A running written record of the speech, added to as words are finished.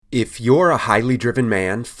If you're a highly driven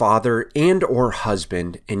man, father, and or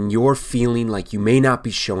husband, and you're feeling like you may not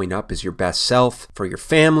be showing up as your best self for your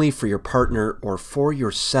family, for your partner, or for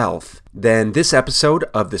yourself, then this episode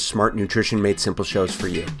of the Smart Nutrition Made Simple show is for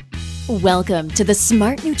you. Welcome to the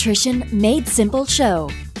Smart Nutrition Made Simple show,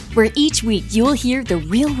 where each week you will hear the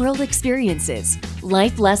real-world experiences,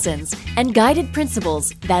 life lessons, and guided principles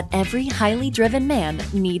that every highly driven man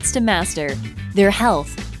needs to master their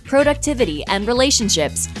health, productivity, and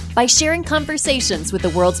relationships by sharing conversations with the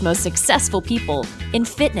world's most successful people in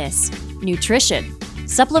fitness, nutrition,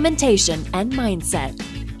 supplementation, and mindset.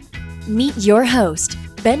 Meet your host,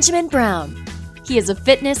 Benjamin Brown. He is a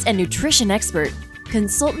fitness and nutrition expert,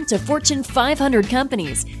 consultant to Fortune 500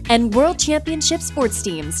 companies and world championship sports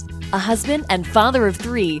teams, a husband and father of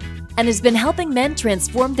 3, and has been helping men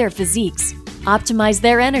transform their physiques, optimize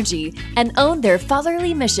their energy, and own their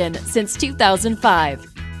fatherly mission since 2005.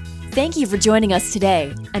 Thank you for joining us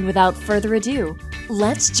today, and without further ado,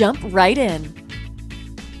 let's jump right in.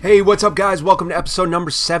 Hey, what's up, guys? Welcome to episode number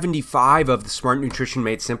 75 of the Smart Nutrition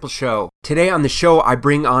Made Simple show. Today on the show, I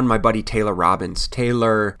bring on my buddy Taylor Robbins.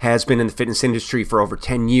 Taylor has been in the fitness industry for over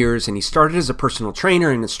 10 years, and he started as a personal trainer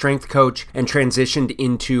and a strength coach and transitioned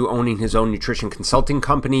into owning his own nutrition consulting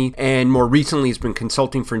company, and more recently has been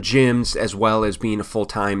consulting for gyms as well as being a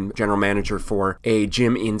full-time general manager for a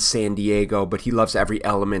gym in San Diego. But he loves every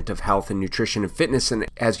element of health and nutrition and fitness, and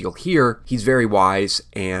as you'll hear, he's very wise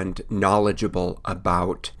and knowledgeable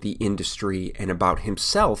about the industry and about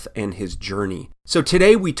himself and his journey. So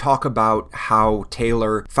today we talk about how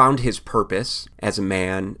Taylor found his purpose as a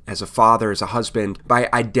man, as a father, as a husband, by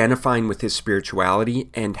identifying with his spirituality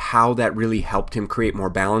and how that really helped him create more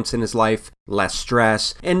balance in his life, less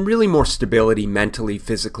stress, and really more stability mentally,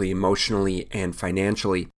 physically, emotionally, and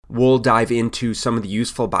financially. We'll dive into some of the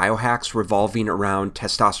useful biohacks revolving around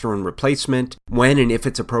testosterone replacement, when and if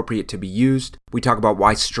it's appropriate to be used. We talk about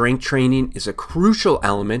why strength training is a crucial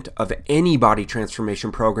element of any body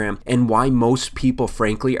transformation program and why most people,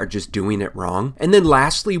 frankly, are just doing it wrong. And then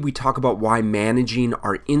lastly, we talk about why managing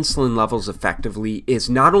our insulin levels effectively is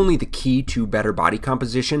not only the key to better body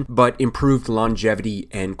composition, but improved longevity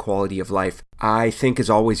and quality of life. I think, as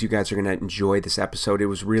always, you guys are going to enjoy this episode. It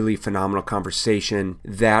was really a phenomenal conversation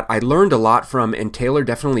that I learned a lot from, and Taylor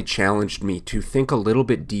definitely challenged me to think a little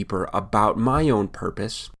bit deeper about my own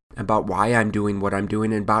purpose, about why I'm doing what I'm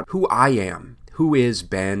doing, and about who I am. Who is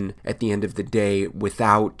Ben at the end of the day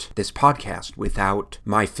without this podcast, without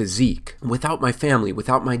my physique, without my family,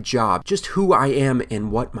 without my job, just who I am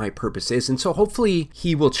and what my purpose is. And so hopefully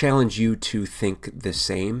he will challenge you to think the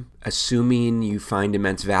same. Assuming you find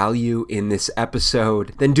immense value in this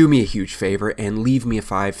episode, then do me a huge favor and leave me a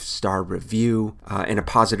 5-star review and a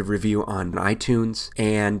positive review on iTunes,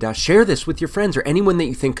 and share this with your friends or anyone that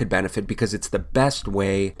you think could benefit, because it's the best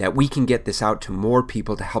way that we can get this out to more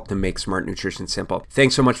people to help them make smart nutrition simple.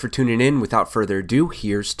 Thanks so much for tuning in. Without further ado,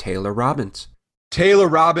 here's Taylor Robbins. Taylor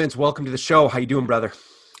Robbins, welcome to the show. How you doing, brother?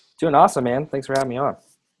 Doing awesome, man. Thanks for having me on.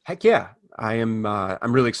 Heck yeah. I'm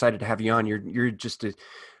really excited to have you on. You're just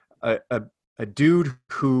a dude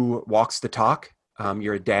who walks the talk.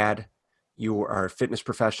 You're a dad. You are a fitness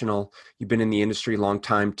professional. You've been in the industry a long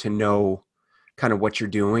time to know kind of what you're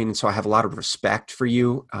doing. And so I have a lot of respect for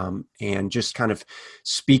you. And just kind of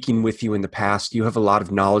speaking with you in the past, you have a lot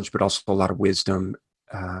of knowledge, but also a lot of wisdom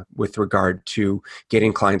with regard to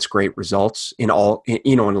getting clients great results in all,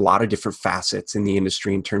 in a lot of different facets in the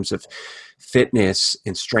industry in terms of fitness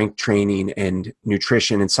and strength training and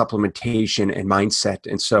nutrition and supplementation and mindset.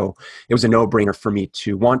 And so it was a no-brainer for me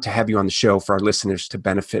to want to have you on the show for our listeners to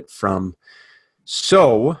benefit from.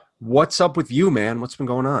 So what's up with you, man? What's been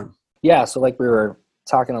going on? Yeah. So like we were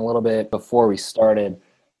talking a little bit before we started,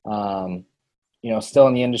 still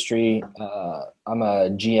in the industry. I'm a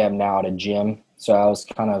GM now at a gym. So I was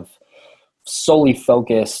kind of solely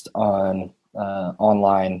focused on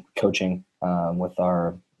online coaching with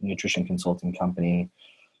our nutrition consulting company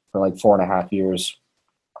for like 4.5 years.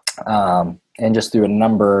 And just through a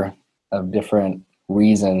number of different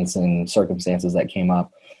reasons and circumstances that came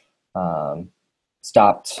up,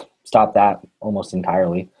 stopped that almost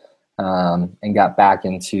entirely, and got back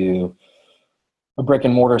into a brick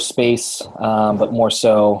and mortar space, but more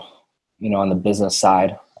so, on the business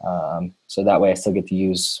side. So that way I still get to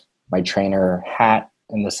use my trainer hat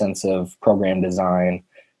in the sense of program design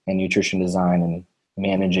and nutrition design and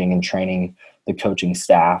managing and training the coaching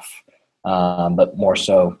staff, but more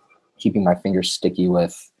so keeping my fingers sticky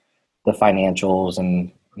with the financials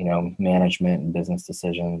and, management and business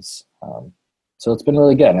decisions. So it's been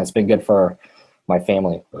really good. And it's been good for my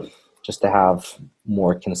family just to have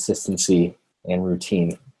more consistency and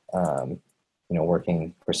routine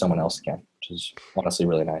working for someone else again, which is honestly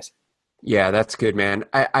really nice. Yeah, that's good, man.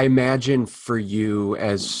 I imagine for you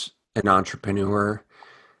as an entrepreneur,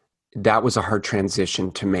 that was a hard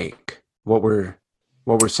transition to make. What were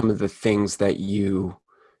some of the things that you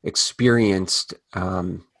experienced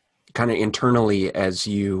kind of internally as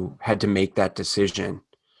you had to make that decision?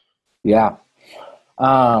 Yeah.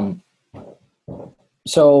 Um,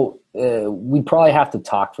 so we probably have to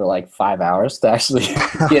talk for like 5 hours to actually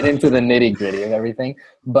get into the nitty gritty of everything.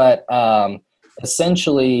 But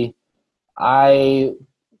essentially, I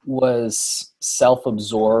was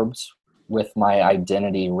self-absorbed with my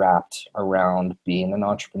identity wrapped around being an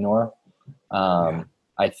entrepreneur.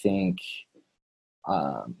 I think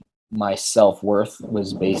my self-worth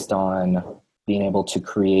was based on being able to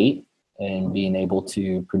create and being able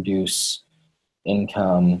to produce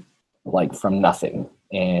income like from nothing,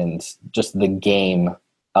 and just the game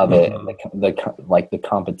of it, the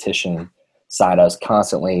competition side. I was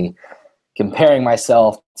constantly comparing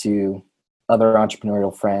myself to other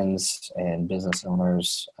entrepreneurial friends and business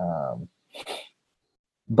owners,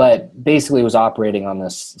 but basically was operating on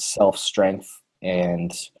this self-strength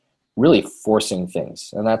and really forcing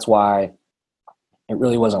things. And that's why it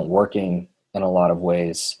really wasn't working in a lot of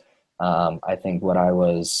ways. I think what I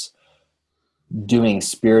was doing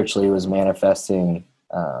spiritually was manifesting,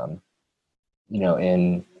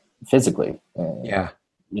 in physically,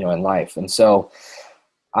 in life. And so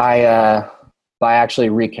by actually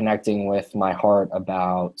reconnecting with my heart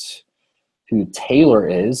about who Taylor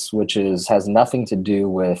is, which has nothing to do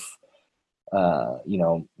with,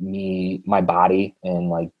 me, my body, and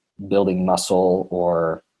like building muscle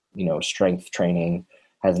or, strength training,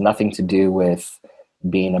 has nothing to do with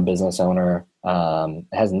being a business owner. It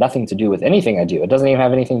has nothing to do with anything I do. It doesn't even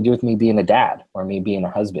have anything to do with me being a dad or me being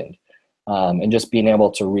a husband. And just being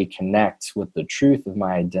able to reconnect with the truth of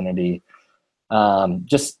my identity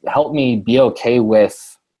just helped me be okay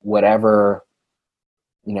with whatever,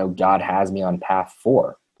 God has me on path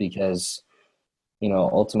for, because,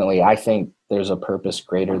 ultimately I think there's a purpose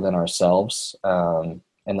greater than ourselves.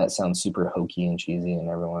 And that sounds super hokey and cheesy, and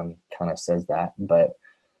everyone kind of says that, but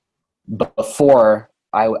before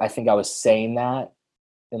I think I was saying that,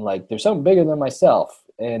 and like, there's something bigger than myself,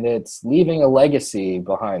 and it's leaving a legacy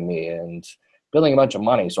behind me and building a bunch of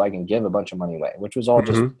money so I can give a bunch of money away, which was all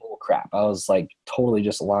just bull crap. I was like totally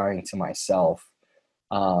just lying to myself.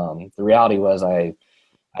 The reality was I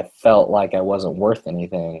felt like I wasn't worth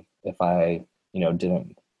anything if I,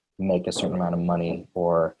 didn't make a certain amount of money,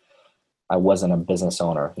 or I wasn't a business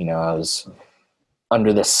owner. I was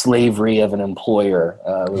under the slavery of an employer.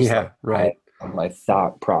 Right. My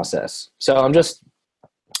thought process. So I'm just,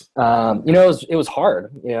 it was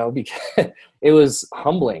hard, because it was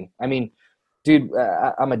humbling. I mean, dude,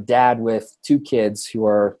 I'm a dad with 2 kids who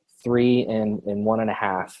are 3 and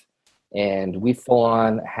 1.5. And we full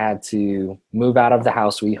on had to move out of the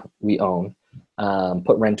house we own,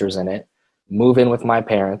 put renters in it, move in with my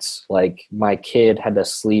parents. Like, my kid had to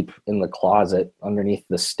sleep in the closet underneath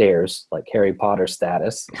the stairs, like Harry Potter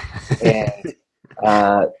status. And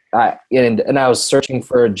I was searching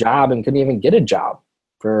for a job and couldn't even get a job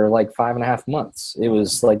for like 5.5 months. It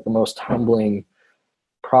was like the most humbling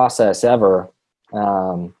process ever.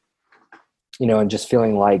 And just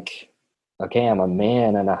feeling like, okay, I'm a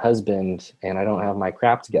man and a husband and I don't have my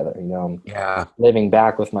crap together. I'm living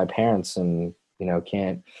back with my parents and,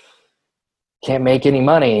 can't make any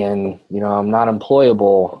money, and, I'm not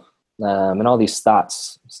employable. And all these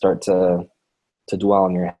thoughts start to dwell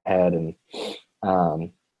in your head.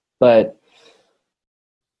 And, but,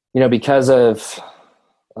 because of,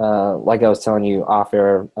 like I was telling you off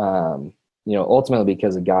air, ultimately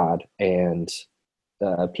because of God and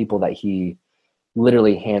people that he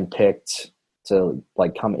literally handpicked to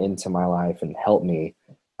like come into my life and help me.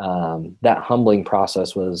 That humbling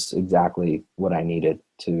process was exactly what I needed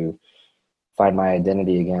to find my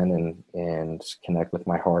identity again and connect with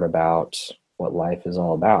my heart about what life is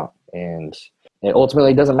all about. And it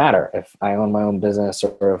ultimately doesn't matter if I own my own business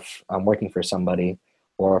or if I'm working for somebody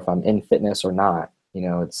or if I'm in fitness or not.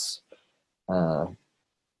 It's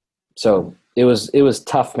so it was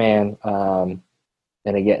tough, man. And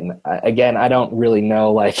again, I don't really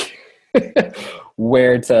know like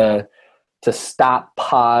where to stop,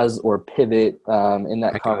 pause, or pivot in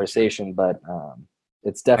that conversation, but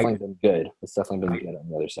it's definitely been good. It's definitely been good on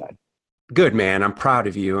the other side. Good, man. I'm proud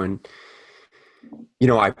of you, and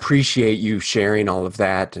I appreciate you sharing all of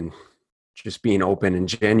that and just being open and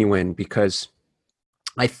genuine, because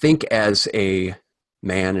I think as a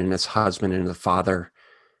man and as a husband and a father,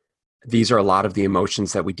 these are a lot of the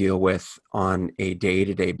emotions that we deal with on a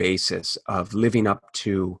day-to-day basis of living up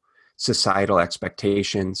to societal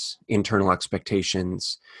expectations, internal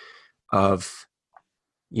expectations of,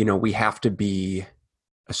 we have to be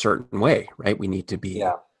a certain way, right? We need to be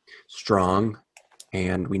strong,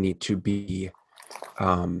 and we need to be,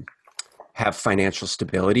 have financial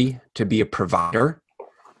stability to be a provider.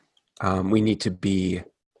 We need to be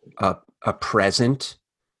a present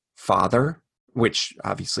father, which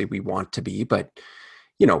obviously we want to be, but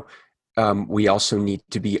we also need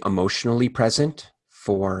to be emotionally present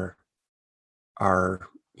for our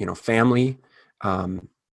family,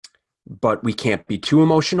 but we can't be too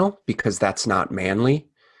emotional because that's not manly.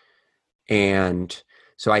 And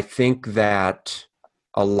so I think that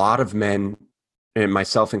a lot of men, and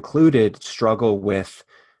myself included, struggle with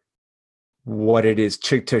what it is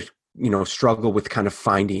to struggle with kind of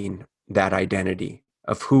finding that identity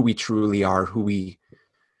of who we truly are,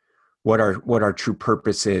 what our true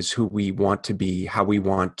purpose is, who we want to be, how we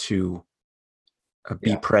want to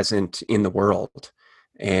be present in the world.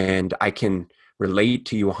 And I can relate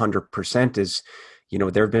to you 100%. Is,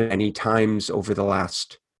 there have been many times over the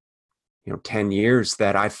last 10 years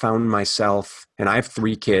that I found myself, and I have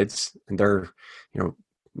 3 kids, and they're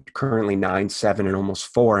currently 9, 7, and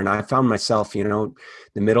almost 4, and I found myself the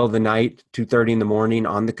middle of the night, 2:30 in the morning,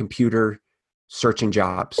 on the computer searching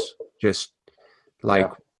jobs, just like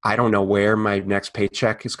I don't know where my next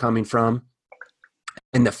paycheck is coming from.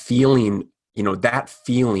 And the feeling, that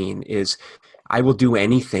feeling is, I will do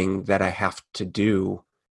anything that I have to do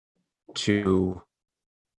to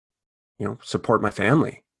support my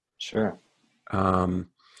family. Sure.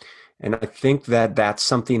 And I think that that's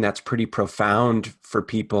something that's pretty profound for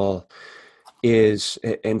people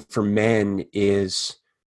and for men is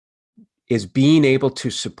being able to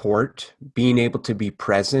support, being able to be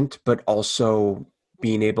present, but also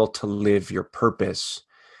being able to live your purpose.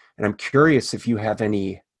 And I'm curious if you have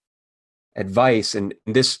any advice, and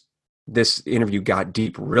this interview got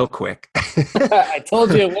deep real quick. I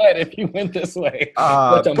told you it would if you went this way, which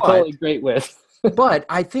I'm totally great with. But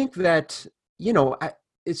I think that,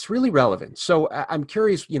 it's really relevant. So I'm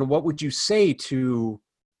curious, what would you say to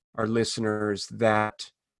our listeners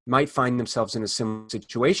that might find themselves in a similar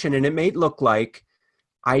situation? And it may look like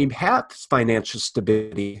I have financial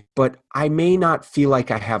stability, but I may not feel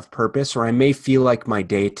like I have purpose, or I may feel like my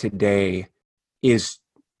day to day is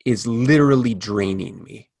literally draining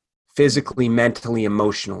me physically, mentally,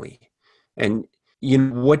 emotionally. And,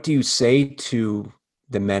 what do you say to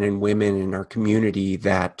the men and women in our community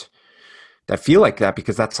that feel like that?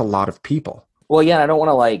 Because that's a lot of people. Well, yeah, I don't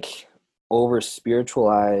want to over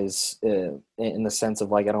spiritualize in the sense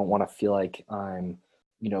of I don't want to feel like I'm,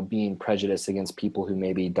 being prejudiced against people who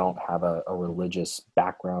maybe don't have a religious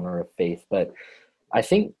background or a faith. But I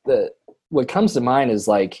think that what comes to mind is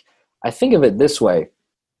I think of it this way.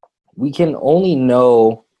 We can only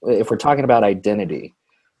know, if we're talking about identity,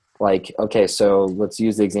 okay, so let's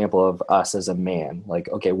use the example of us as a man.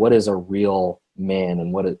 Okay, what is a real man,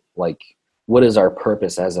 and what is our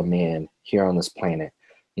purpose as a man here on this planet?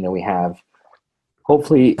 We have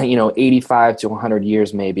hopefully, 85 to 100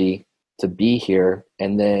 years maybe to be here,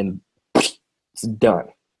 and then it's done,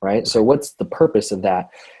 right? So what's the purpose of that?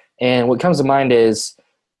 And what comes to mind is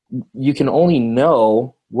you can only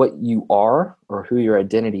know what you are or who your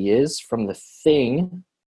identity is from the thing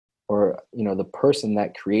or, the person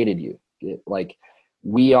that created you.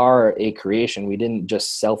 We are a creation. We didn't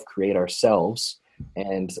just self-create ourselves.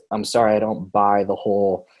 And I'm sorry, I don't buy the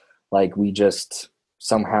whole, we just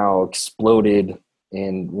somehow exploded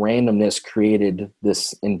and randomness created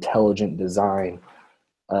this intelligent design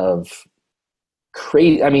of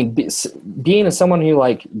crazy. I mean, being someone who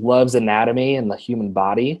loves anatomy and the human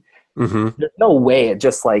body, there's no way it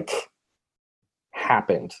just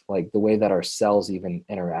happened, the way that our cells even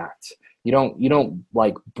interact. You don't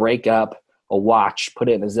break up a watch, put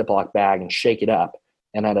it in a Ziploc bag and shake it up,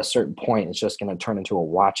 and at a certain point it's just going to turn into a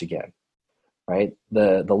watch again, right?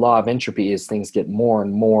 The law of entropy is things get more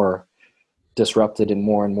and more disrupted and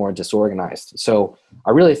more disorganized. So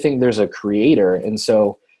I really think there's a creator. And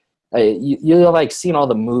so you're seen all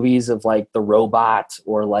the movies of the robot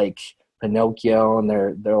or Pinocchio, and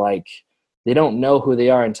they're they don't know who they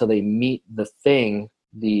are until they meet the thing,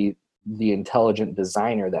 the intelligent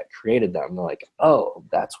designer that created them. They're oh,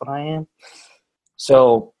 that's what I am.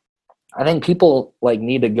 So I think people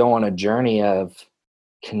need to go on a journey of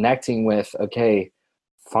connecting with, okay,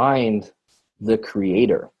 find the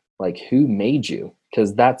creator, who made you,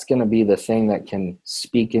 because that's going to be the thing that can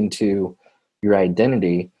speak into your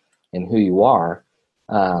identity and who you are.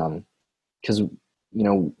 Because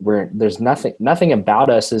there's nothing about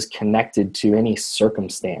us is connected to any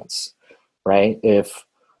circumstance, right?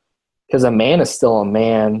 Because a man is still a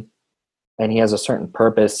man, and he has a certain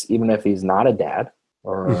purpose, even if he's not a dad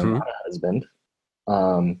or Mm-hmm. not a husband.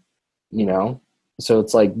 You know, so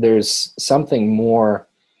it's like there's something more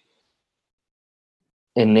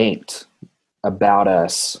innate about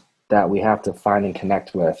us that we have to find and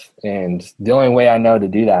connect with. And the only way I know to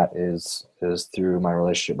do that is through my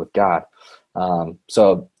relationship with God.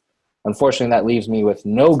 So unfortunately, that leaves me with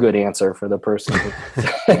no good answer for the person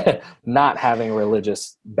not having a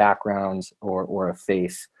religious background or a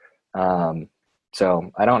faith.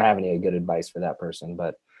 So I don't have any good advice for that person,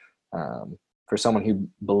 but for someone who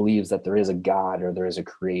believes that there is a God or there is a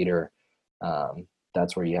creator,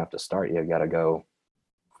 that's where you have to start. You got to go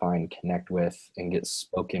find, connect with, and get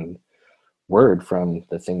spoken word from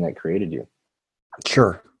the thing that created you.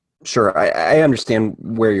 Sure. I understand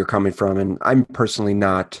where you're coming from, and I'm personally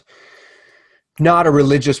not a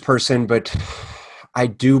religious person, but I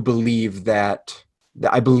do believe that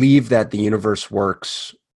the universe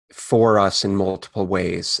works for us in multiple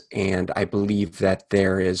ways, and I believe that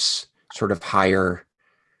there is sort of higher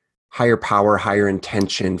power, higher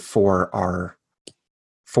intention for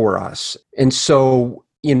us. And so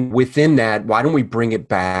within that, why don't we bring it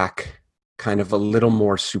back kind of a little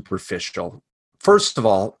more superficial? First of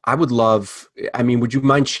all, would you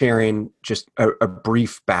mind sharing just a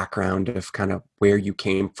brief background of kind of where you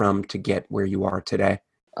came from to get where you are today?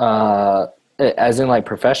 As in like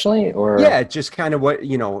professionally, or? Yeah, just kind of what,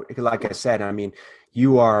 like I said, I mean,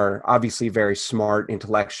 you are obviously a very smart,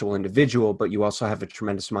 intellectual individual, but you also have a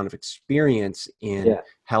tremendous amount of experience in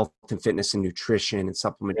health and fitness and nutrition and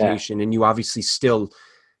supplementation. And you obviously still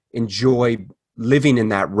enjoy living in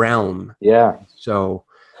that realm. Yeah. So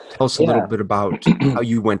tell us a little bit about how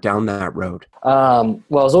you went down that road. Well,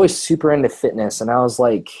 I was always super into fitness, and I was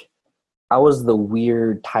the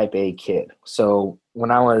weird type A kid. So when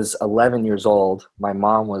I was 11 years old, my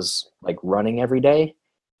mom was like running every day,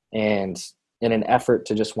 and in an effort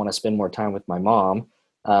to just want to spend more time with my mom,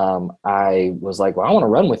 I was like, well, I want to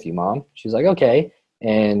run with you, Mom. She's like, okay.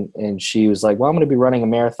 And she was like, well, I'm going to be running a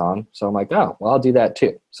marathon. So I'm like, oh, well, I'll do that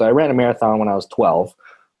too. So I ran a marathon when I was 12.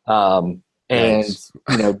 Nice.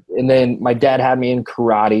 And then my dad had me in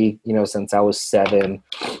karate, since I was 7.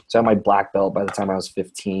 So I had my black belt by the time I was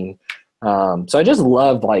 15. So I just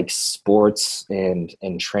loved like sports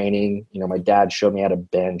and training. My dad showed me how to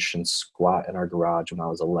bench and squat in our garage when I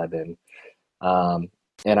was 11. And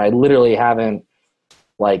I literally haven't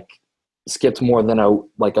like skipped more than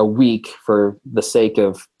a week for the sake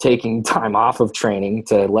of taking time off of training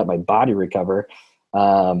to let my body recover.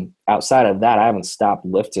 Outside of that, I haven't stopped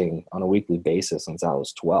lifting on a weekly basis since I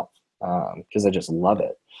was 12, because I just love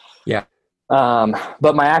it. Yeah.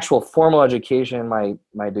 But my actual formal education, my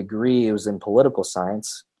degree, it was in political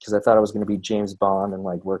science, because I thought I was going to be James Bond and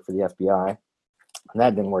like work for the FBI, and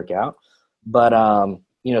that didn't work out. But,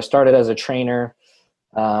 started as a trainer,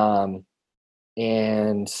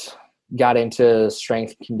 and got into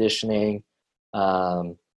strength conditioning, found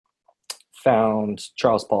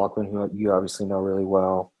Charles Poliquin, who you obviously know really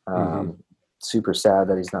well. Super sad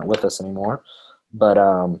that he's not with us anymore, but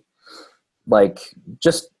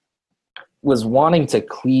just was wanting to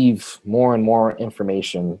cleave more and more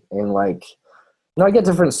information, and I get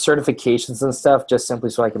different certifications and stuff just simply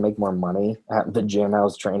so I can make more money at the gym I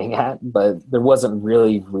was training at, but there wasn't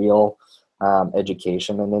really real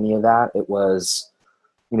education in any of that. It was,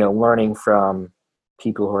 learning from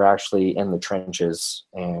people who are actually in the trenches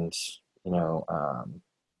and,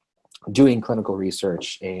 doing clinical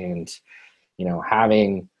research and,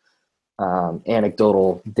 having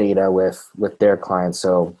anecdotal data with their clients.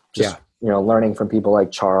 So just, learning from people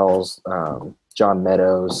like Charles, John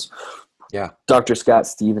Meadows, Dr. Scott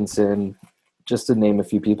Stevenson, just to name a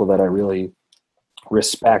few people that I really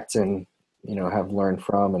respect and, have learned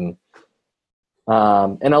from.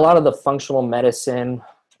 And a lot of the functional medicine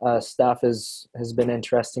stuff has been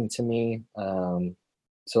interesting to me.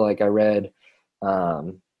 So I read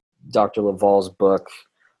Dr. Laval's book,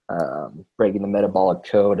 Breaking the Metabolic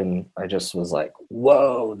Code, and I just was like,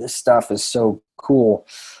 whoa, this stuff is so cool.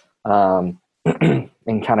 And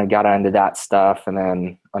kind of got into that stuff, and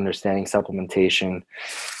then understanding supplementation.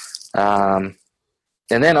 And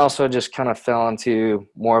then also just kind of fell into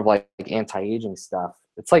more of like anti-aging stuff.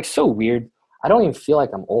 It's like so weird. I don't even feel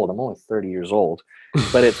like I'm old. I'm only 30 years old,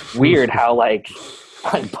 but it's weird how like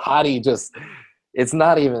my body just, it's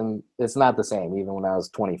not the same even when I was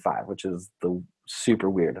 25, which is the super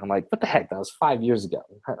weird. I'm like, what the heck? That was 5 years ago.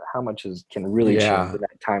 How much can really change in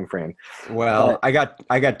that time frame? Well, I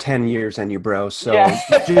got 10 years on you, bro. So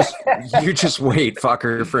you just wait,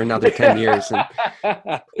 fucker, for another 10 years.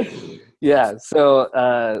 Yeah. So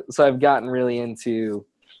I've gotten really into,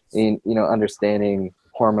 understanding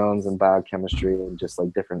hormones and biochemistry and just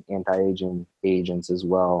like different anti-aging agents as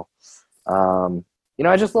well.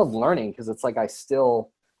 I just love learning because it's like I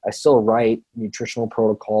still write nutritional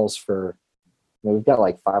protocols for, we've got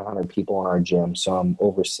like 500 people in our gym. So I'm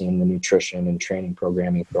overseeing the nutrition and training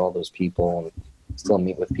programming for all those people and still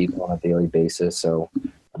meet with people on a daily basis. So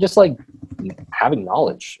I just like having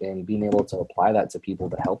knowledge and being able to apply that to people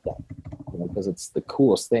to help them, because it's the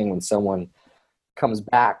coolest thing when someone comes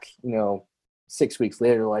back, 6 weeks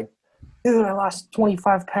later, like, dude, I lost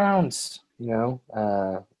 25 pounds,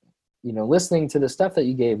 listening to the stuff that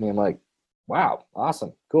you gave me. I'm like, wow,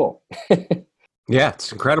 awesome. Cool. Yeah.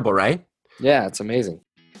 It's incredible, right? Yeah. It's amazing.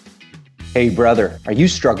 Hey, brother, are you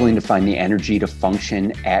struggling to find the energy to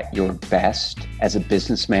function at your best as a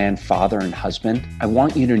businessman, father, and husband? I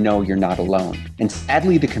want you to know you're not alone. And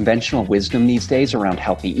sadly, the conventional wisdom these days around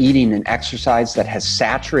healthy eating and exercise that has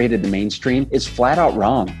saturated the mainstream is flat out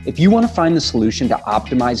wrong. If you want to find the solution to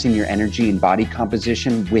optimizing your energy and body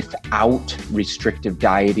composition without restrictive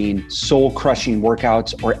dieting, soul-crushing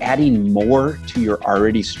workouts, or adding more to your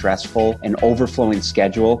already stressful and overflowing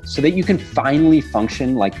schedule so that you can finally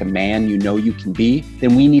function like the man you know you can be,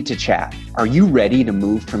 then we need to chat. Are you ready to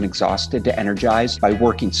move from exhausted to energized by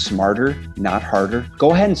working smarter, not harder?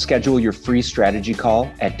 Go ahead and schedule your free strategy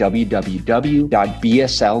call at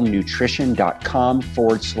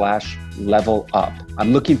www.bslnutrition.com/level up.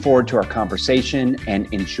 I'm looking forward to our conversation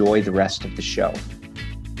and enjoy the rest of the show.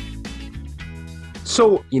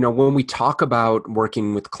 So, when we talk about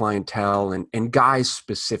working with clientele and guys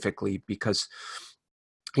specifically, because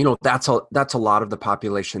that's a lot of the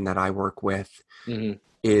population that I work with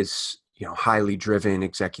is, highly driven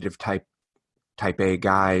executive type A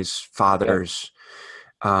guys, fathers,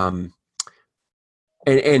 and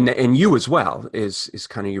you as well is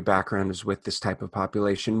kind of your background is with this type of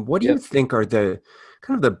population. What do you think are the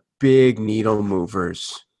kind of the big needle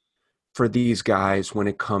movers for these guys when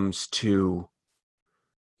it comes to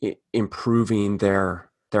improving their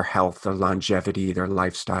health, their longevity, their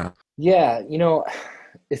lifestyle? Yeah.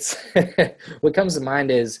 It's what comes to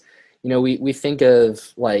mind is, we think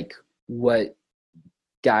of like what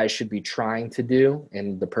guys should be trying to do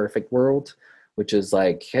in the perfect world, which is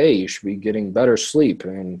like, hey, you should be getting better sleep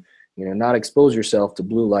and, not expose yourself to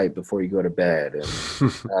blue light before you go to bed. And,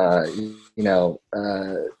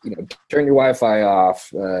 turn your Wi-Fi off,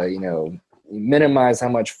 minimize how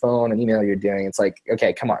much phone and email you're doing. It's like,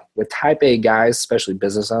 okay, come on. With type A guys, especially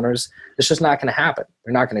business owners, it's just not going to happen.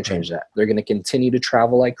 They're not going to change that. They're going to continue to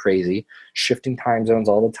travel like crazy, shifting time zones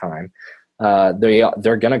all the time.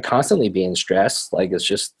 They're going to constantly be in stress. Like, it's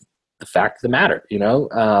just the fact of the matter,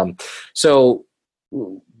 So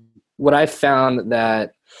what I found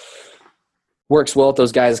that works well with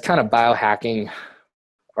those guys is kind of biohacking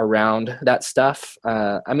around that stuff.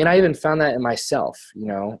 I even found that in myself,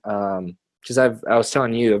 because I was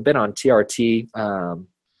telling you, I've been on TRT,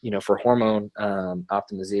 for hormone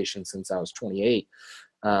optimization since I was 28,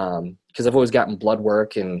 because I've always gotten blood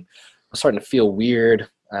work and I'm starting to feel weird,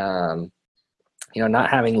 not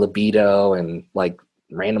having libido and like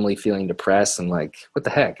randomly feeling depressed and like, what the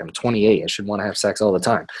heck? I'm 28. I should want to have sex all the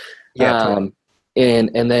time. Yeah.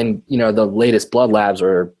 And then, the latest blood labs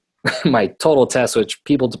are my total test, which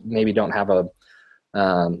people maybe don't have a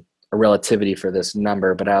relativity for this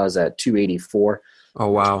number, but I was at 284. Oh,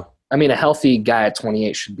 wow. A healthy guy at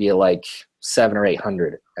 28 should be at like 700 or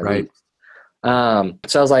 800. Right.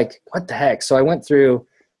 So I was like, what the heck? So I went through,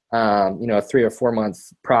 a 3 or 4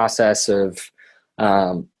 month process of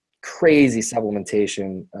crazy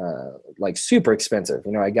supplementation, like super expensive.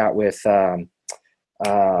 I got with,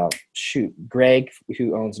 Greg,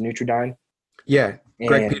 who owns Nutridyne. Yeah.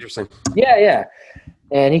 Greg Peterson. Yeah.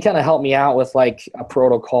 And he kind of helped me out with like a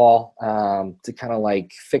protocol to kind of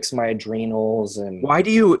like fix my adrenals. And why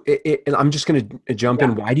do you, I'm just going to jump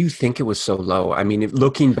in. Why do you think it was so low?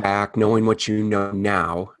 Looking back, knowing what you know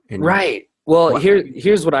now. Right. Well,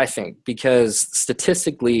 here's what I think, because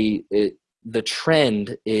statistically the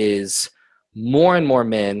trend is more and more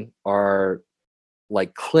men are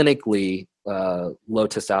like clinically low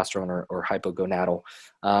testosterone or hypogonadal.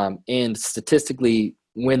 And statistically,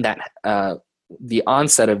 when that, the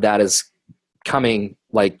onset of that is coming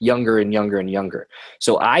like younger and younger and younger.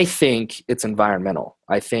 So I think it's environmental.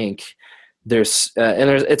 I think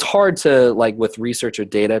it's hard to like with research or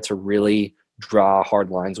data to really draw hard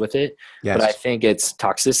lines with it. Yes. But I think it's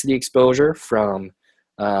toxicity exposure from,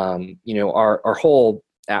 our whole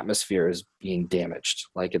atmosphere is being damaged.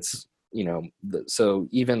 Like it's, so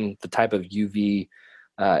even the type of UV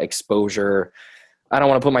exposure, I don't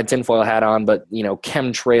want to put my tinfoil hat on, but,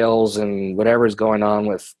 chemtrails and whatever's going on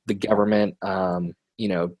with the government,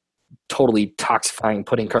 totally toxifying,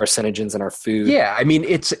 putting carcinogens in our food. Yeah, I mean,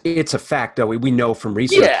 it's a fact though. We know from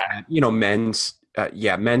research that, men's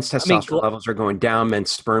testosterone levels are going down,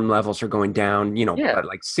 men's sperm levels are going down,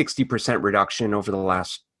 like 60% reduction over the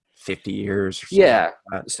last 50 years. Or yeah.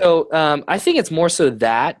 Like so I think it's more so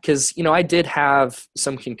that because, I did have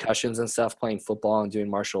some concussions and stuff playing football and doing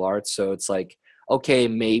martial arts. So it's like, okay,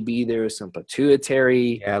 maybe there's some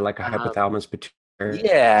pituitary. Yeah, like a hypothalamus pituitary.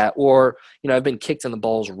 Yeah, or, I've been kicked in the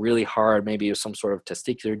balls really hard. Maybe it was some sort of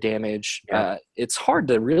testicular damage. Yeah. It's hard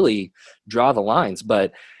to really draw the lines.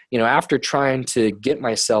 But, after trying to get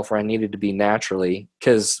myself where I needed to be naturally,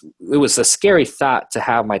 because it was a scary thought to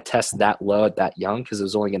have my test that low at that young because it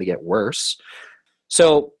was only going to get worse.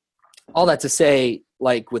 So all that to say,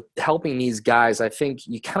 like with helping these guys, I think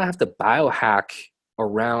you kind of have to biohack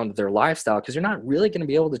around their lifestyle because you're not really going to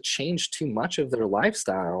be able to change too much of their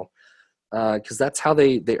lifestyle. Because that's how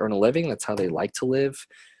they earn a living. That's how they like to live.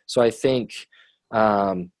 So I think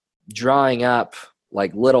drawing up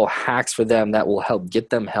like little hacks for them that will help get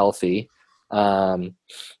them healthy,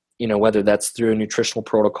 whether that's through a nutritional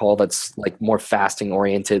protocol that's like more fasting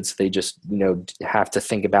oriented. So they just, have to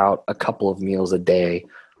think about a couple of meals a day.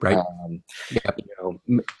 Right. And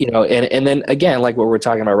then again, like what we're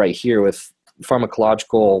talking about right here with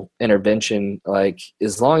pharmacological intervention, like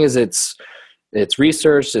as long as it's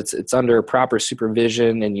researched, it's under proper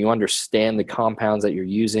supervision, and you understand the compounds that you're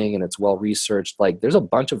using, and it's well researched. Like there's a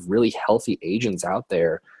bunch of really healthy agents out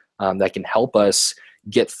there that can help us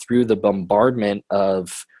get through the bombardment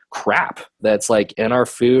of crap that's like in our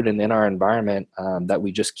food and in our environment that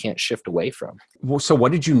we just can't shift away from. Well, so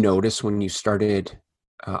what did you notice when you started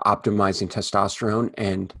optimizing testosterone,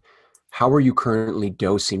 and how are you currently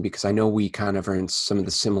dosing? Because I know we kind of are in some of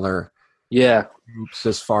the similar groups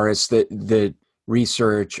as far as the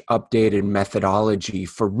research, updated methodology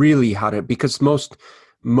for really how to, because most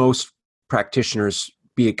practitioners,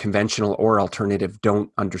 be it conventional or alternative,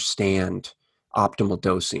 don't understand optimal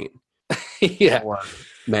dosing for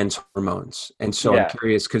men's hormones. And so I'm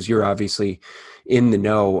curious, because you're obviously in the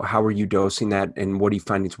know, how are you dosing that, and what do you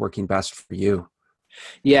find is working best for you?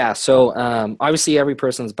 Yeah. So obviously every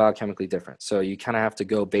person is biochemically different. So you kind of have to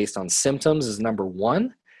go based on symptoms is number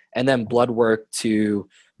one, and then blood work to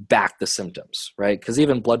back the symptoms, right? Because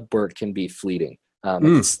even blood work can be fleeting.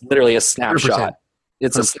 It's literally a snapshot. 100%.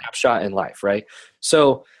 It's a snapshot in life, right?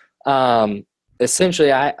 So essentially,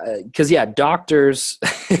 doctors,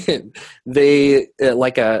 they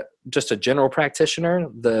like just a general practitioner,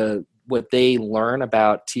 what they learn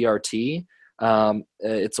about TRT,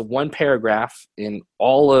 it's a one paragraph in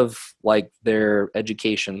all of like their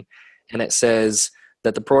education, and it says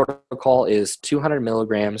that the protocol is 200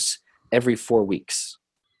 milligrams every 4 weeks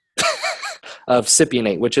of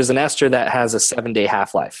cypionate, which is an ester that has a 7-day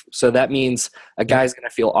half-life. So that means a guy's going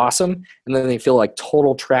to feel awesome, and then they feel like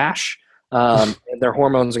total trash. And their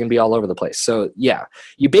hormones are going to be all over the place. So yeah,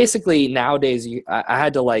 you basically nowadays, I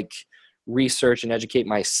had to like research and educate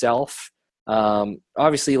myself.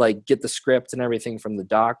 Obviously like get the script and everything from the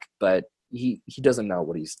doc, but he doesn't know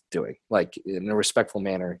what he's doing. Like in a respectful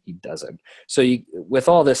manner, he doesn't. So with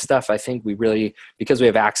all this stuff, I think we really, because we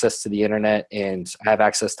have access to the internet and I have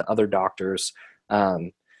access to other doctors,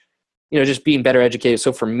 just being better educated.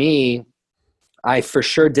 So for me, I for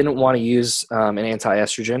sure didn't want to use an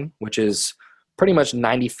anti-estrogen, which is pretty much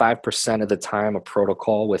 95% of the time a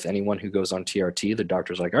protocol with anyone who goes on TRT. The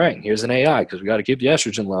doctor's like, all right, here's an AI because we got to keep the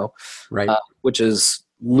estrogen low, right? Which is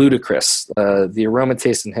ludicrous. The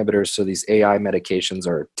aromatase inhibitors, so these AI medications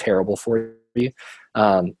are terrible for you.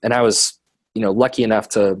 And I was, lucky enough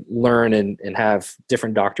to learn and have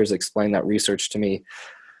different doctors explain that research to me.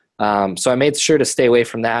 So I made sure to stay away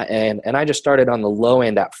from that. And I just started on the low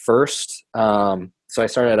end at first. So I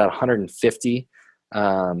started at 150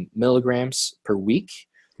 milligrams per week.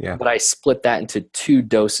 Yeah. But I split that into 2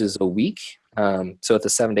 doses a week. So at the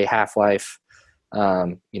 7-day half-life,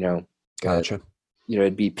 Gotcha.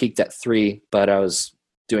 It'd be peaked at 3, but I was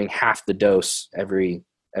doing half the dose every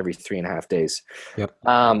 3.5 days. Yep.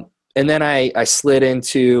 And then I slid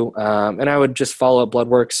into, and I would just follow up blood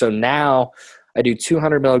work. So now I do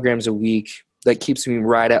 200 milligrams a week. That keeps me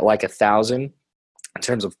right at like 1,000 in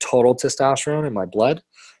terms of total testosterone in my blood.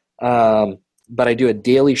 But I do a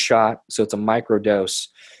daily shot. So it's a micro dose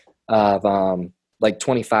of like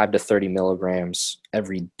 25 to 30 milligrams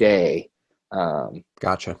every day.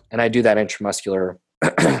 Gotcha. And I do that intramuscular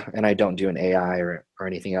and I don't do an AI or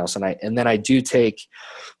anything else. And then I do take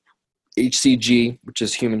HCG, which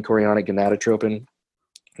is human chorionic gonadotropin,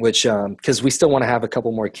 which, cause we still want to have a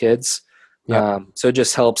couple more kids. Yeah. So it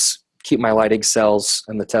just helps keep my Leydig cells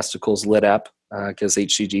and the testicles lit up. because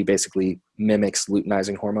HCG basically mimics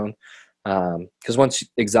luteinizing hormone. Because once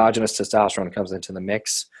exogenous testosterone comes into the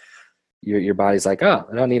mix, your body's like, oh,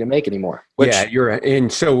 I don't need to make anymore. You're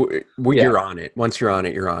on it. Once you're on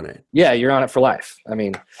it, you're on it. Yeah, you're on it for life. I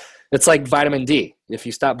mean, it's like vitamin D. If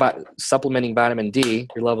you stop supplementing vitamin D,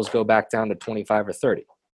 your levels go back down to 25 or 30,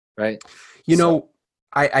 right?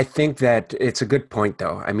 I think that it's a good point,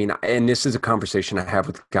 though. I mean, and this is a conversation I have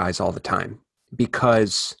with guys all the time,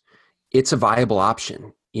 because it's a viable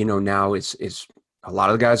option. Now is a lot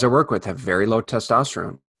of the guys I work with have very low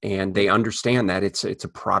testosterone, and they understand that it's a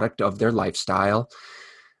product of their lifestyle.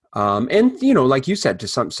 And like you said, to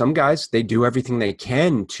some guys, they do everything they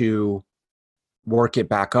can to work it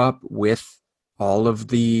back up with all of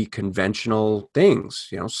the conventional things,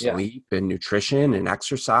 sleep and nutrition and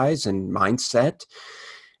exercise and mindset.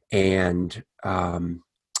 And,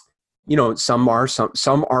 some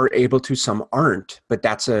are able to, some aren't, but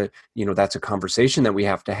that's a conversation that we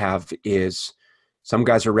have to have. Is some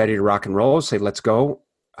guys are ready to rock and roll, say, let's go.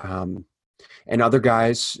 And other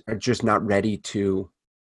guys are just not ready to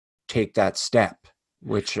take that step,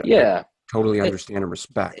 which I totally understand and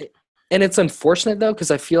respect. And it's unfortunate, though,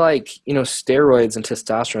 because I feel like, steroids and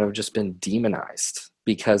testosterone have just been demonized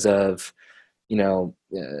because of,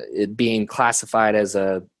 it being classified as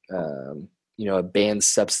a banned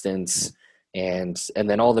substance, and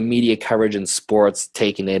then all the media coverage in sports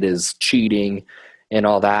taking it as cheating and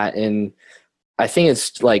all that. And I think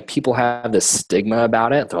it's like people have this stigma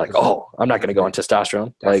about it. They're like, oh, I'm not going to go on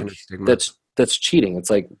testosterone. Like that's cheating. It's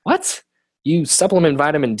like, what? You supplement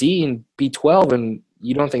vitamin D and B12 and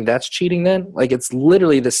you don't think that's cheating then? Like, it's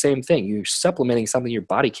literally the same thing. You're supplementing something your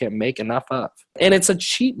body can't make enough of. And it's a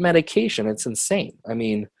cheap medication. It's insane. I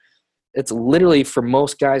mean, it's literally, for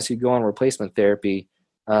most guys who go on replacement therapy,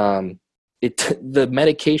 the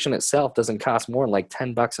medication itself doesn't cost more than like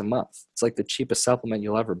 $10 a month. It's like the cheapest supplement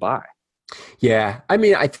you'll ever buy. Yeah. I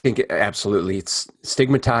mean, I think absolutely it's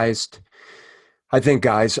stigmatized. I think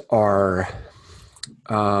guys are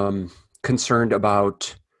concerned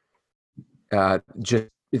about just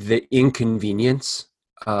the inconvenience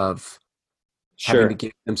of having to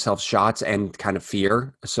give themselves shots, and kind of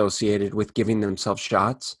fear associated with giving themselves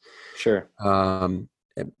shots. Sure. And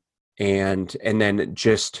then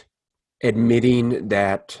just admitting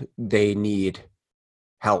that they need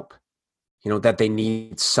help, that they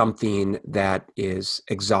need something that is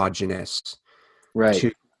exogenous, right,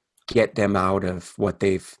 to get them out of what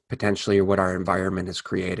they've potentially, or what our environment has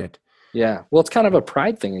created. Yeah. Well, it's kind of a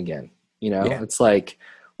pride thing again. It's like,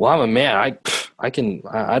 well, I'm a man. I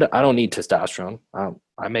don't need testosterone.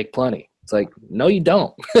 I make plenty. It's like, no, you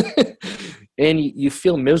don't. And you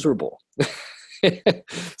feel miserable.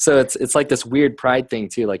 So it's like this weird pride thing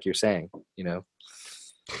too, like you're saying,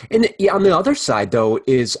 And on the other side, though,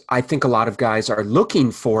 is I think a lot of guys are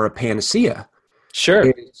looking for a panacea.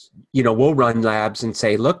 Sure. We'll run labs and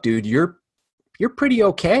say, look, dude, you're pretty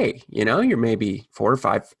okay. You're maybe 4 or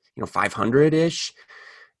 5, 500-ish.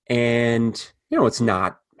 And, it's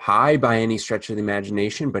not high by any stretch of the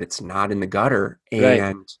imagination, but it's not in the gutter. And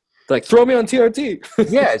right. Like, throw me on TRT.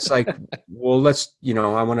 Yeah. It's like, well, let's,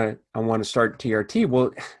 I want to start TRT.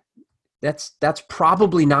 Well, that's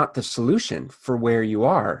probably not the solution for where you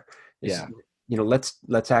are. Yeah.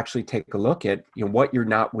 Let's actually take a look at, what you're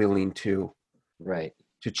not willing to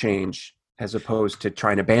change, as opposed to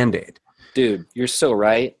trying to Band-Aid. Dude, you're so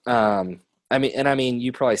right. I mean,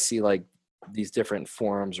 you probably see like these different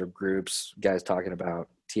forums or groups, guys talking about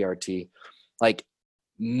TRT. Like,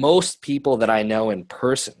 most people that I know in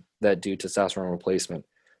person that do testosterone replacement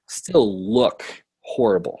still look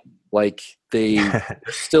horrible. Like, they're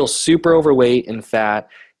still super overweight and fat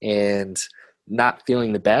and not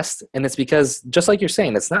feeling the best. And it's because, just like you're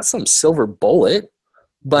saying, it's not some silver bullet,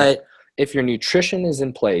 but if your nutrition is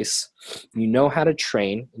in place, you know how to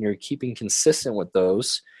train, and you're keeping consistent with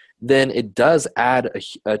those, then it does add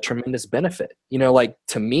a tremendous benefit. Like,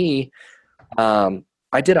 to me,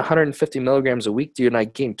 I did 150 milligrams a week, dude, and I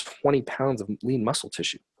gained 20 pounds of lean muscle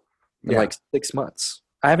tissue in like 6 months.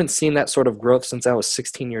 I haven't seen that sort of growth since I was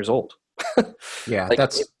 16 years old. Yeah, like,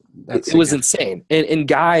 that's it was insane. And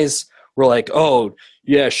guys were like, oh,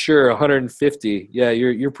 yeah, sure, 150. Yeah,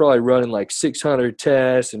 you're probably running like 600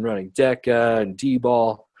 tests and running DECA and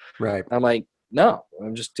D-ball. Right. I'm like, no,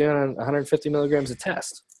 I'm just doing 150 milligrams a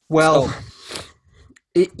test. Well,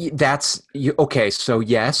 that's okay. So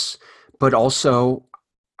yes, but also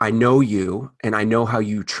I know you, and I know how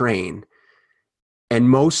you train, and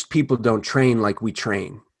most people don't train like we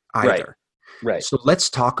train either. Right. So let's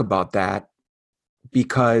talk about that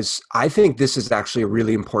because I think this is actually a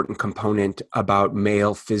really important component about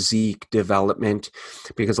male physique development,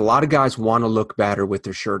 because a lot of guys want to look better with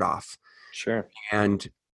their shirt off. Sure. And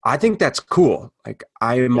I think that's cool. Like,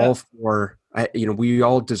 I am Yeah. all for, we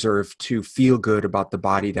all deserve to feel good about the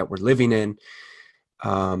body that we're living in.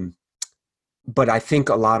 But I think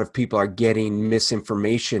a lot of people are getting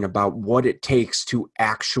misinformation about what it takes to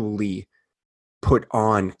actually put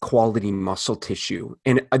on quality muscle tissue.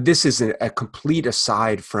 And this is a complete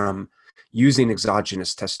aside from using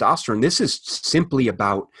exogenous testosterone. This is simply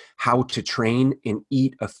about how to train and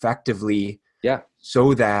eat effectively,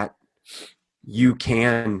 so that you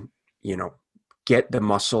can, get the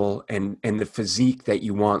muscle and the physique that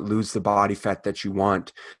you want, lose the body fat that you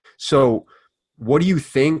want. So what do you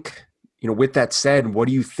think, with that said, what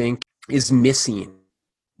do you think is missing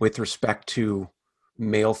with respect to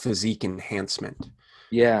male physique enhancement?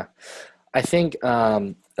 Yeah. I think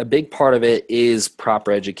a big part of it is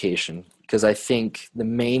proper education, because I think the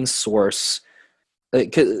main source,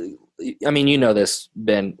 this,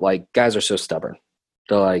 Ben, like, guys are so stubborn.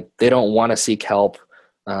 They're like, they don't want to seek help.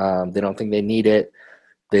 They don't think they need it.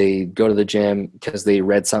 They go to the gym because they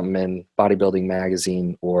read something in bodybuilding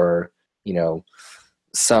magazine or,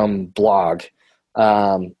 some blog.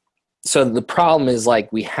 So the problem is,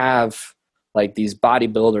 like, we have like these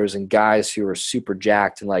bodybuilders and guys who are super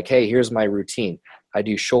jacked and like, hey, here's my routine. I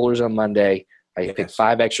do shoulders on Monday. I pick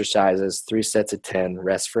 5 exercises, 3 sets of 10,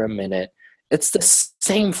 rest for a minute. It's the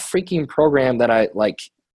same freaking program that I like.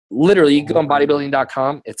 Literally, you go on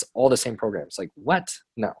bodybuilding.com. It's all the same program. It's like, what?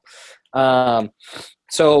 No.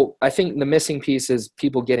 So I think the missing piece is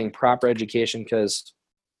people getting proper education, because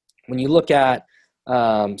when you look at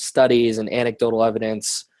studies and anecdotal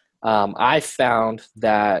evidence, I found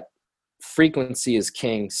that frequency is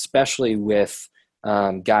king, especially with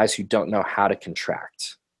guys who don't know how to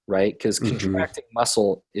contract, right? Because contracting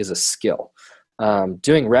muscle is a skill.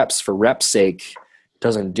 Doing reps for reps' sake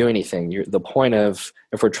doesn't do anything. The point of,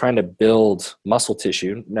 if we're trying to build muscle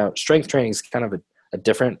tissue, now strength training is kind of a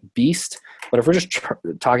different beast, but if we're just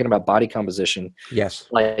talking about body composition, yes,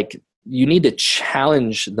 like, you need to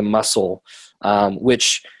challenge the muscle,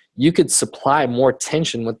 which you could supply more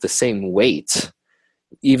tension with the same weight,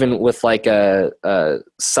 even with like a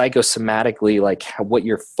psychosomatically, like what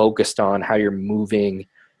you're focused on, how you're moving,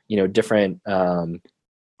 different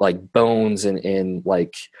like bones and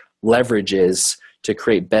like leverages to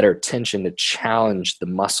create better tension to challenge the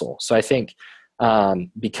muscle. So I think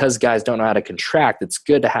because guys don't know how to contract, it's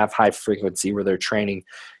good to have high frequency where they're training,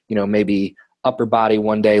 maybe upper body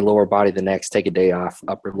one day, lower body the next, take a day off,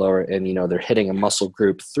 upper, lower, and, they're hitting a muscle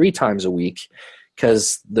group 3 times a week,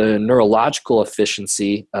 because the neurological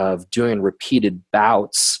efficiency of doing repeated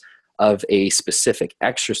bouts of a specific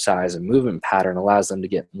exercise and movement pattern allows them to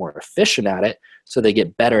get more efficient at it, so they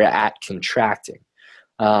get better at contracting,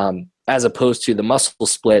 as opposed to the muscle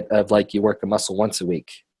split of like, you work a muscle once a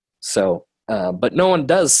week. So, but you're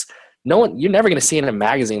never going to see in a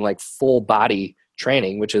magazine like full body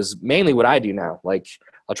training, which is mainly what I do now. Like,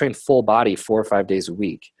 I'll train full body 4 or 5 days a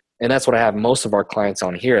week. And that's what I have most of our clients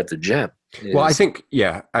on here at the gym. Well, I think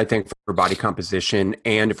for body composition,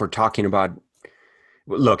 and if we're talking about,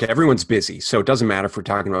 look, everyone's busy. So it doesn't matter if we're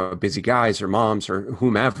talking about busy guys or moms or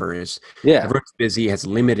whomever everyone's busy, has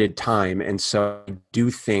limited time. And so I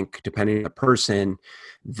do think, depending on the person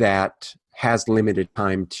that has limited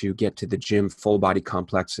time to get to the gym, full body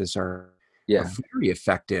complexes are very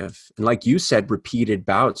effective. And like you said, repeated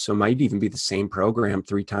bouts. So it might even be the same program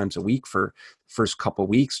 3 times a week for first couple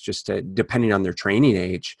weeks, just depending on their training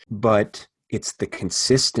age. But it's the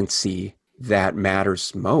consistency that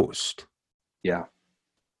matters most. Yeah.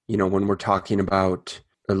 When we're talking about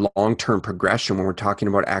the long-term progression, when we're talking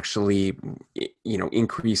about actually,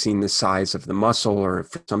 increasing the size of the muscle, or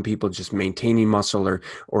for some people just maintaining muscle,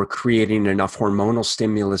 or creating enough hormonal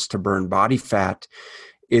stimulus to burn body fat,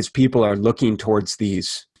 is people are looking towards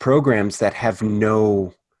these programs that have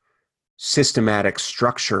no systematic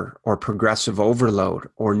structure or progressive overload,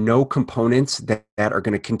 or no components that are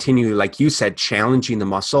going to continue, like you said, challenging the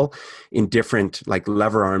muscle in different, like,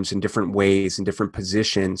 lever arms in different ways, in different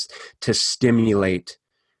positions to stimulate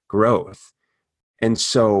growth. And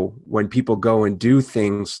so when people go and do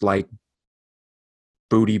things like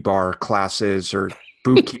booty bar classes or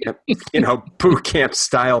boot camp, boot camp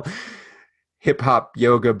style hip hop,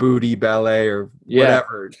 yoga, booty, ballet, or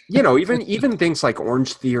whatever, even things like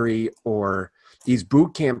Orange Theory or these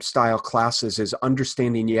boot camp style classes, is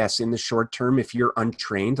understanding, yes, in the short term, if you're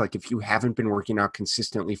untrained, like if you haven't been working out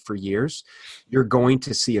consistently for years, you're going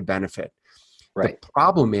to see a benefit. Right. The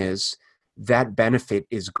problem is that benefit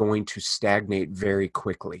is going to stagnate very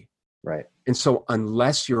quickly. Right. And so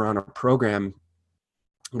unless you're on a program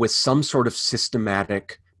with some sort of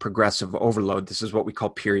systematic progressive overload, this is what we call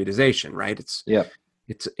periodization, right? Yeah.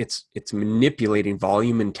 It's manipulating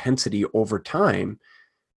volume intensity over time,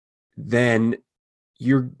 then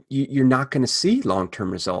you're not going to see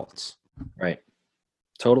long-term results. Right.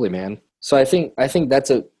 Totally, man. So I think that's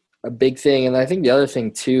a big thing. And I think the other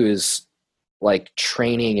thing too is like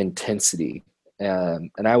training intensity.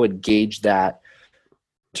 And I would gauge that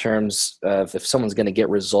in terms of if someone's going to get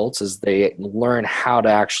results is they learn how to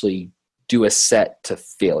actually do a set to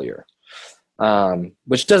failure.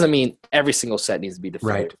 Which doesn't mean every single set needs to be to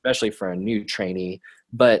failure, Right. especially for a new trainee,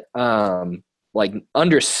 but like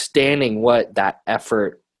understanding what that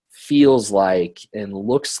effort feels like and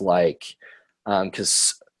looks like.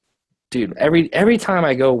 Cause dude, every time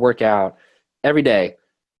I go work out every day,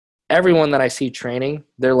 everyone that I see training,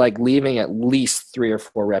 they're like leaving at least 3 or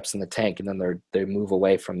 4 reps in the tank. And then they move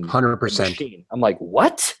away from 100%. the machine. I'm like,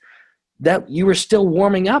 what? That you were still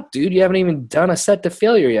warming up, dude. You haven't even done a set to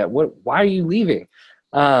failure yet. Why are you leaving?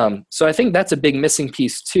 So I think that's a big missing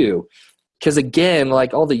piece too. Because again,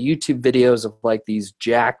 like all the YouTube videos of like these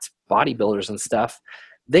jacked bodybuilders and stuff,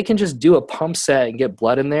 they can just do a pump set and get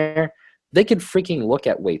blood in there. They could freaking look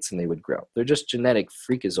at weights and they would grow. They're just genetic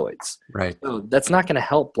freakazoids. Right. So that's not going to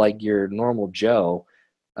help like your normal Joe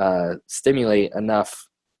stimulate enough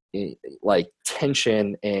like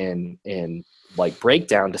tension and like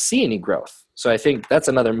breakdown to see any growth. So I think that's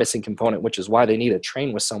another missing component, which is why they need to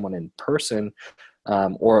train with someone in person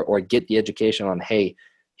or get the education on, hey,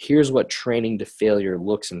 here's what training to failure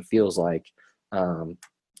looks and feels like.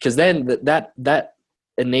 Because then that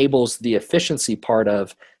enables the efficiency part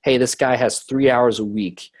of, hey, this guy has 3 hours a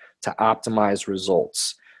week to optimize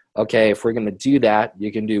results. Okay, if we're going to do that,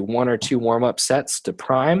 you can do 1 or 2 warm-up sets to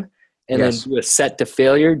prime and Yes. then do a set to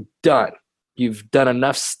failure, done. You've done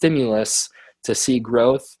enough stimulus to see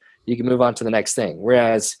growth. You can move on to the next thing.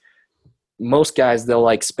 Whereas most guys, they'll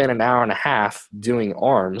like spend an hour and a half doing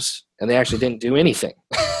arms and they actually didn't do anything.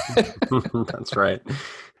 That's right.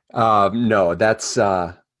 No,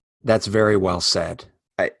 that's very well said.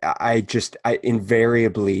 I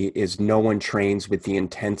invariably is no one trains with the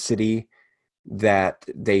intensity that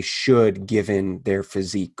they should given their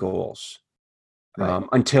physique goals. Right.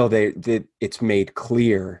 Until it's made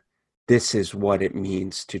clear this is what it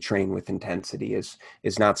means to train with intensity is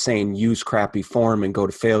not saying use crappy form and go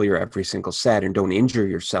to failure every single set and don't injure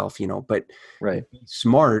yourself, but Right. be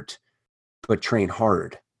smart, but train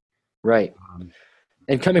hard. Right.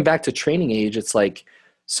 And coming back to training age, it's like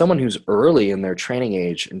someone who's early in their training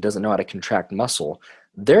age and doesn't know how to contract muscle,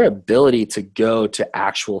 their ability to go to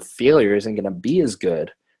actual failure isn't going to be as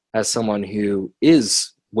good as someone who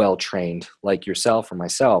is well trained like yourself or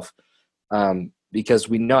myself, because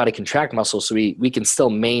we know how to contract muscle, so we can still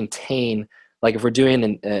maintain, like if we're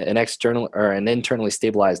doing an external or an internally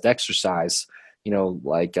stabilized exercise,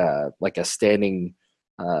 like a standing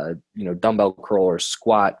dumbbell curl or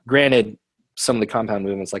squat. Granted, some of the compound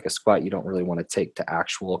movements like a squat you don't really want to take to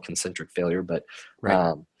actual concentric failure, but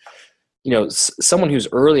Right. Someone who's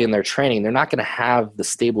early in their training, they're not going to have the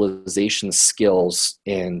stabilization skills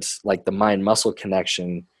and like the mind muscle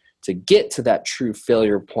connection to get to that true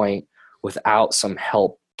failure point without some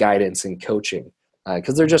help, guidance, and coaching,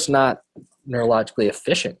 because they're just not neurologically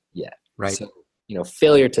efficient yet. Right. So,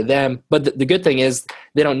 failure to them. But the good thing is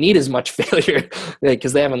they don't need as much failure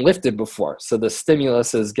because they haven't lifted before. So the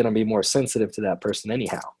stimulus is going to be more sensitive to that person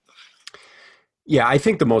anyhow. Yeah, I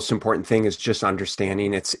think the most important thing is just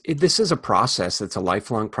understanding this is a process. It's a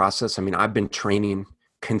lifelong process. I mean, I've been training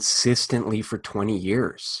consistently for 20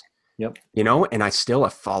 years. Yep. And I still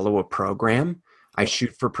follow a program. I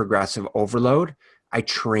shoot for progressive overload. I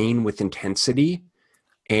train with intensity.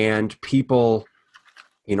 And people,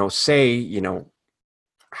 say,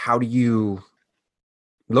 how do you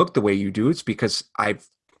look the way you do? It's because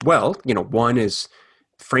one is,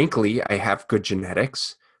 frankly, I have good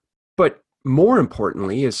genetics. But more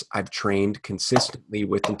importantly is I've trained consistently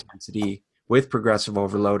with intensity, with progressive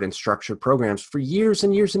overload and structured programs for years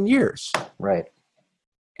and years and years. Right.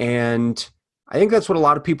 And I think that's what a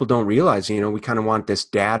lot of people don't realize. We kind of want this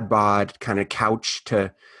dad bod kind of couch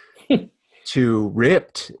to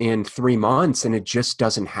ripped in 3 months, and it just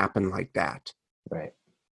doesn't happen like that. Right.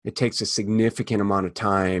 It takes a significant amount of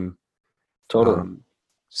time. Totally.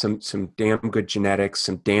 Some damn good genetics,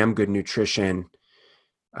 some damn good nutrition,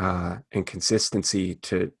 and consistency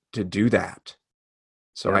to do that.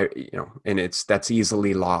 So Yep. and that's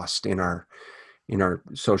easily lost in our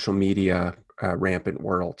social media rampant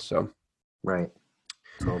world. So Right.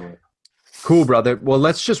 Totally. cool, brother. Well,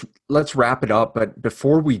 let's wrap it up. But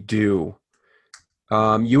before we do,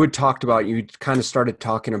 You had talked about, you kind of started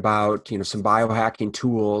talking about, some biohacking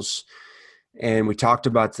tools, and we talked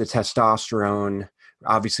about the testosterone.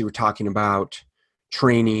 Obviously, we're talking about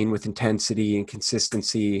training with intensity and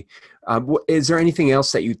consistency. Is there anything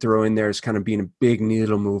else that you throw in there as kind of being a big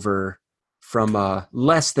needle mover from a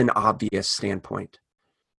less than obvious standpoint?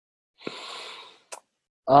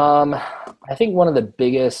 I think one of the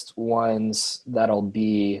biggest ones that'll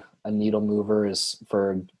be a needle mover is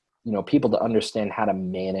for, people to understand how to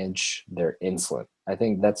manage their insulin. I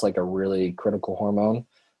think that's like a really critical hormone.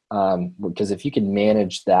 Because if you can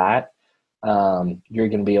manage that, you're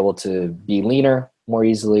going to be able to be leaner more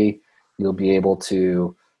easily. You'll be able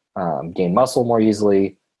to gain muscle more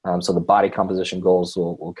easily. So the body composition goals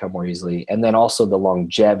will come more easily. And then also the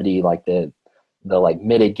longevity, like the like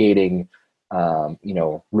mitigating,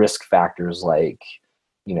 risk factors like,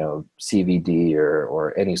 CVD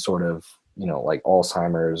or any sort of, like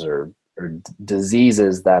Alzheimer's or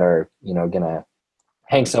diseases that are, going to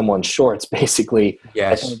hang someone's shorts, basically.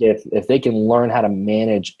 Yes. I think if they can learn how to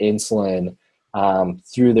manage insulin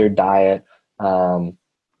through their diet, there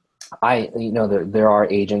are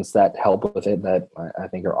agents that help with it that I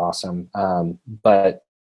think are awesome. But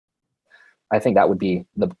I think that would be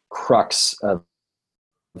the crux of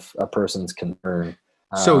a person's concern.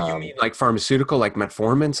 So you mean like pharmaceutical, like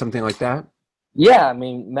metformin, something like that? Yeah, I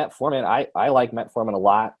mean, metformin, I like metformin a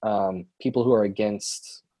lot. People who are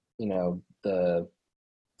against, the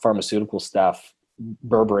pharmaceutical stuff,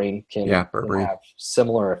 berberine can have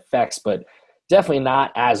similar effects, but definitely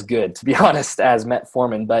not as good, to be honest, as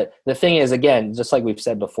metformin. But the thing is, again, just like we've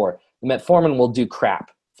said before, the metformin will do crap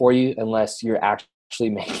for you unless you're actually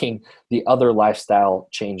making the other lifestyle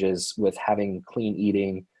changes with having clean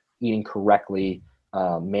eating correctly,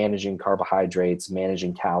 managing carbohydrates,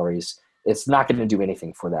 managing calories. It's not going to do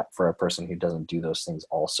anything for a person who doesn't do those things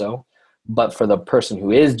also. But for the person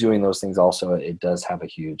who is doing those things also, it does have a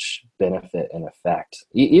huge benefit and effect.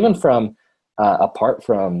 Even from apart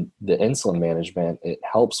from the insulin management, it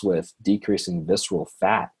helps with decreasing visceral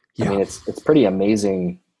fat. Yeah. I mean, it's pretty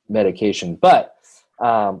amazing medication. But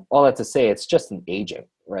all that to say, it's just an agent,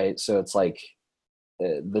 right? So it's like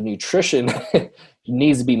the nutrition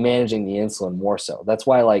needs to be managing the insulin more so. That's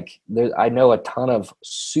why, I know a ton of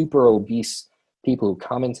super obese people who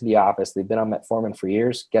come into the office, they've been on metformin for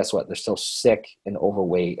years. Guess what? They're still sick and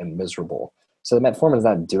overweight and miserable. So the metformin is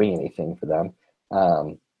not doing anything for them.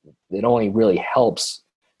 It only really helps.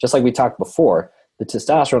 Just like we talked before, the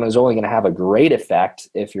testosterone is only going to have a great effect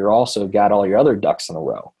if you're also got all your other ducks in a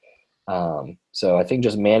row. So I think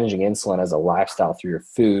just managing insulin as a lifestyle through your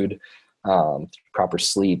food, proper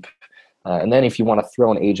sleep, and then if you want to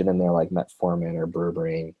throw an agent in there like metformin or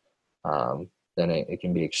berberine, then it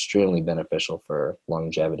can be extremely beneficial for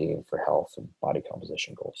longevity and for health and body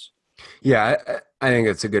composition goals. Yeah, I think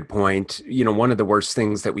that's a good point. One of the worst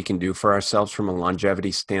things that we can do for ourselves from a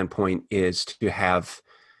longevity standpoint is to have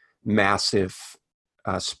massive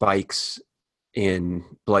spikes in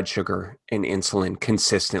blood sugar and insulin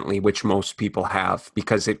consistently, which most people have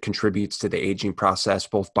because it contributes to the aging process,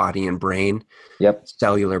 both body and brain. Yep.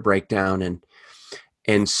 Cellular breakdown.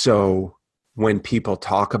 And so when people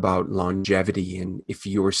talk about longevity, and if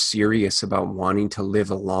you're serious about wanting to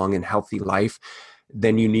live a long and healthy life,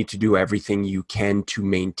 then you need to do everything you can to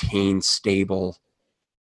maintain stable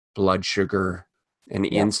blood sugar and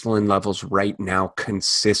insulin levels right now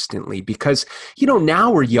consistently. Because,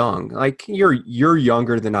 now we're young, like you're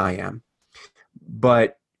younger than I am,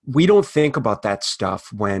 but we don't think about that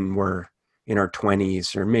stuff when we're in our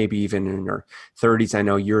 20s or maybe even in our 30s. I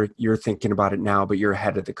know you're thinking about it now, but you're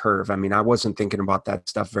ahead of the curve. I mean, I wasn't thinking about that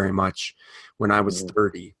stuff very much when I was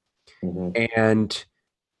 30. Mm-hmm. And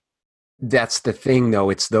that's the thing, though.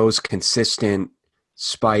 It's those consistent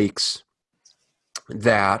spikes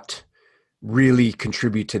that really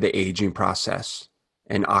contribute to the aging process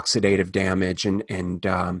and oxidative damage and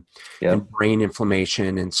brain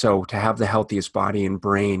inflammation. And so to have the healthiest body and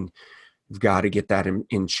brain, you've got to get that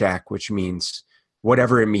in check, which means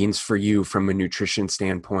whatever it means for you from a nutrition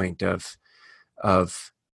standpoint of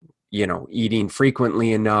eating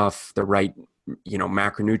frequently enough, the right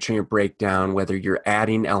macronutrient breakdown, whether you're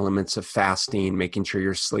adding elements of fasting, making sure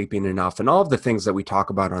you're sleeping enough, and all of the things that we talk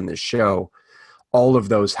about on this show, all of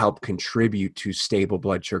those help contribute to stable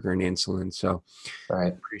blood sugar and insulin. So I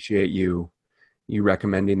appreciate you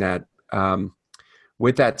recommending that.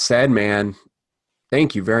 With that said, man,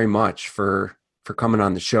 thank you very much for coming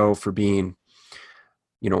on the show, for being,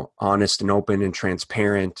 honest and open and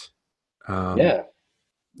transparent.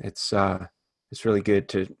 It's really good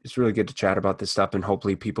to chat about this stuff, and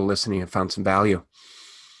hopefully people listening have found some value.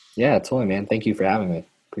 Yeah, totally, man. Thank you for having me.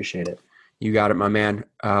 Appreciate it. You got it, my man.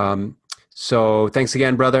 So thanks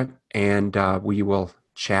again, brother, and we will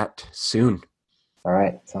chat soon. All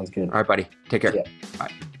right. Sounds good. All right, buddy. Take care. Yeah.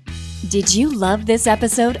 Bye. Did you love this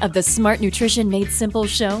episode of the Smart Nutrition Made Simple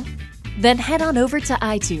show? Then head on over to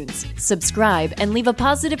iTunes, subscribe, and leave a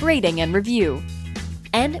positive rating and review.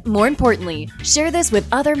 And more importantly, share this with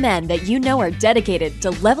other men that you know are dedicated to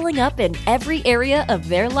leveling up in every area of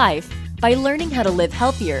their life by learning how to live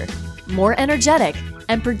healthier, more energetic,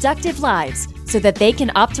 and productive lives so that they can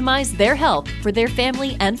optimize their health for their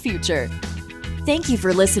family and future. Thank you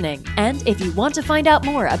for listening, and if you want to find out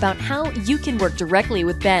more about how you can work directly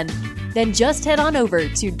with Ben, then just head on over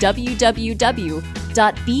to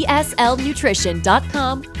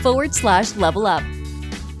www.bslnutrition.com/level up.